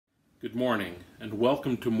Good morning, and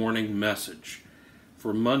welcome to Morning Message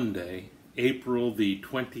for Monday, April the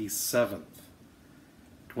 27th,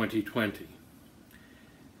 2020.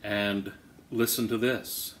 And listen to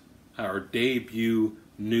this, our debut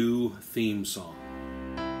new theme song.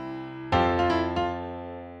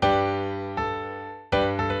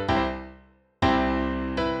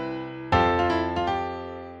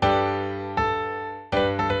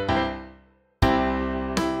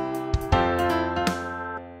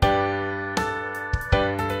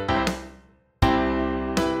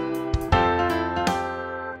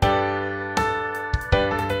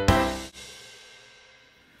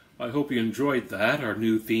 I hope you enjoyed that, our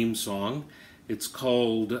new theme song. It's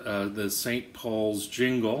called the St. Paul's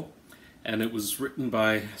Jingle, and it was written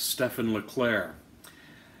by Stephen Leclerc.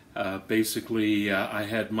 Basically, I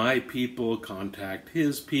had my people contact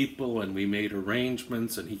his people, and we made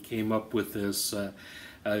arrangements, and he came up with this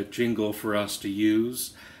jingle for us to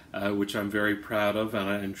use, which I'm very proud of and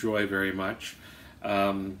I enjoy very much.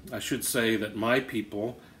 I should say that my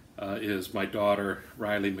people is my daughter,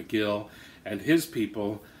 Riley McGill, and his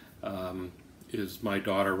people is my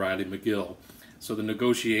daughter, Riley McGill. So the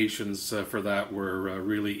negotiations for that were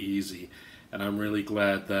really easy, and I'm really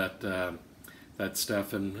glad that that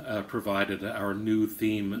Stephen provided our new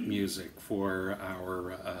theme music for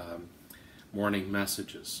our morning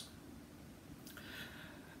messages.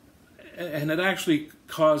 And it actually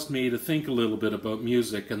caused me to think a little bit about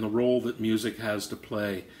music and the role that music has to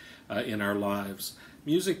play in our lives.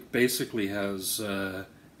 Music basically has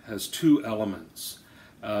two elements.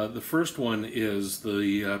 The first one is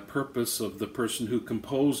the purpose of the person who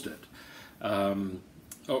composed it,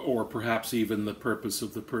 or perhaps even the purpose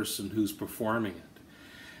of the person who's performing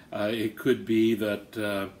it. It could be that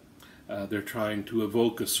they're trying to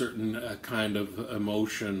evoke a certain kind of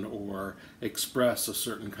emotion or express a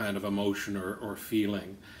certain kind of emotion or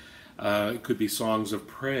feeling. It could be songs of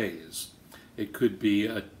praise. It could be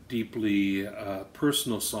a deeply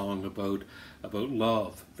personal song about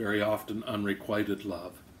love, very often unrequited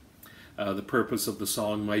love. The purpose of the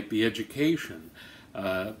song might be education.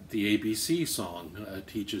 The ABC song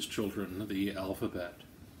teaches children the alphabet.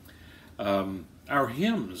 Our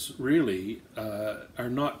hymns really are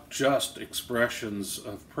not just expressions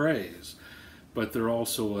of praise, but they're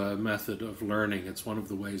also a method of learning. It's one of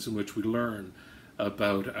the ways in which we learn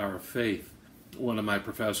about our faith. One of my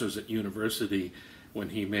professors at university, when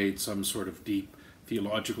he made some sort of deep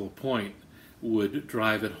theological point, would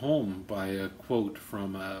drive it home by a quote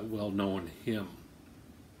from a well-known hymn.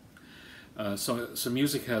 So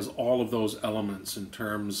music has all of those elements in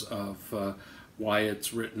terms of why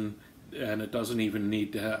it's written, and it doesn't even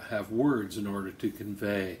need to have words in order to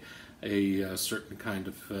convey a certain kind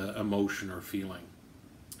of emotion or feeling.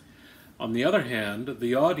 On the other hand,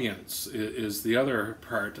 the audience is the other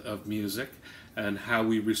part of music and how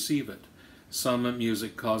we receive it. Some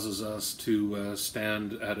music causes us to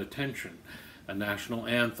stand at attention. A national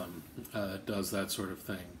anthem does that sort of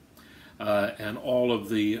thing. And all of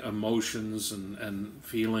the emotions and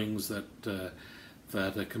feelings that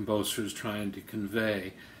a composer is trying to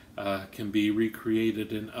convey can be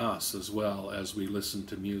recreated in us as well as we listen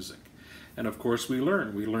to music. And of course we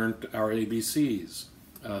learn. We learned our ABCs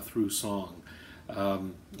through song. I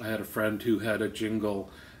had a friend who had a jingle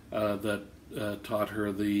that taught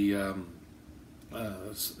her the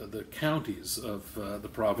counties of the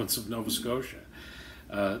province of Nova Scotia.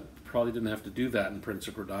 Probably didn't have to do that in Prince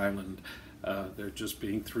Edward Island. There just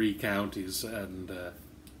being 3 counties, and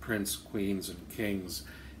Prince, Queens, and Kings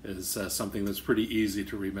is something that's pretty easy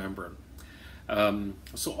to remember.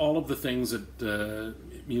 So all of the things that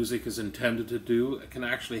music is intended to do can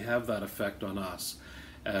actually have that effect on us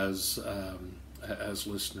as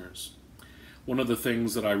listeners. One of the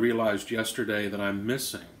things that I realized yesterday that I'm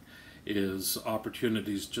missing is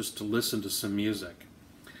opportunities just to listen to some music.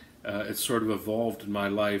 It's sort of evolved in my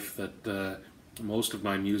life that most of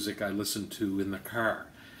my music I listen to in the car.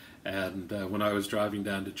 And when I was driving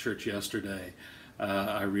down to church yesterday,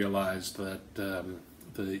 I realized that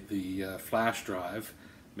the flash drive,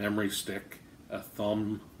 memory stick,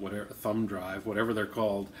 thumb drive, whatever they're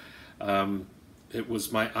called, it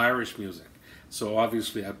was my Irish music. So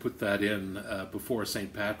obviously I put that in before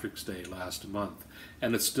St. Patrick's Day last month,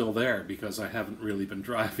 and it's still there because I haven't really been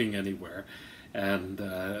driving anywhere, and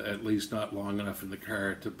at least not long enough in the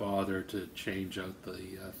car to bother to change out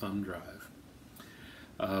the thumb drive.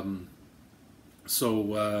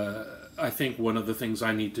 So I think one of the things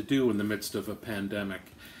I need to do in the midst of a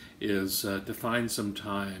pandemic is to find some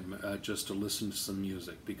time just to listen to some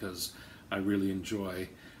music, because I really enjoy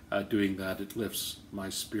doing that. It lifts my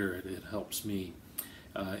spirit, it helps me.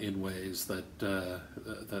 in ways that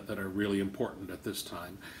are really important at this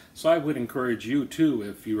time. So I would encourage you too,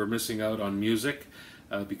 if you are missing out on music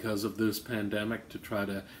because of this pandemic, to try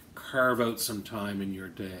to carve out some time in your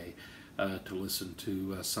day to listen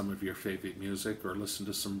to some of your favorite music, or listen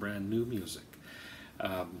to some brand new music,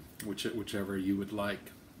 whichever you would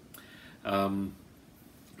like.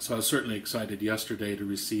 So I was certainly excited yesterday to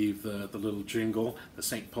receive the little jingle, the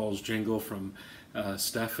St. Paul's jingle from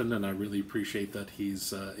Stefan, and I really appreciate that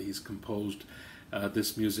he's composed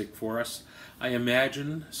this music for us. I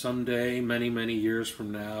imagine someday, many years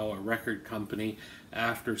from now, a record company,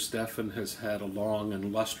 after Stefan has had a long and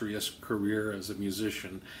illustrious career as a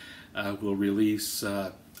musician, will release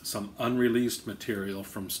some unreleased material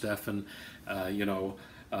from Stefan,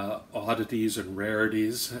 oddities and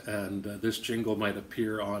rarities, and this jingle might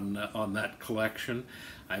appear on that collection.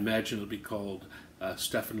 I imagine it'll be called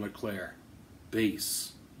Stefan Leclerc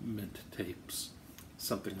Basement Tapes,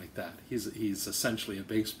 something like that. He's essentially a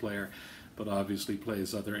bass player, but obviously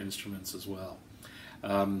plays other instruments as well.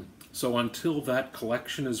 So until that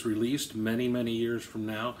collection is released many years from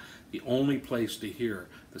now, the only place to hear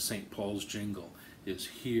the St. Paul's jingle is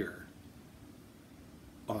here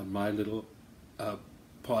on my little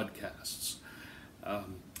podcasts.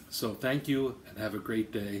 So thank you, and have a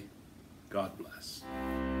great day. God bless.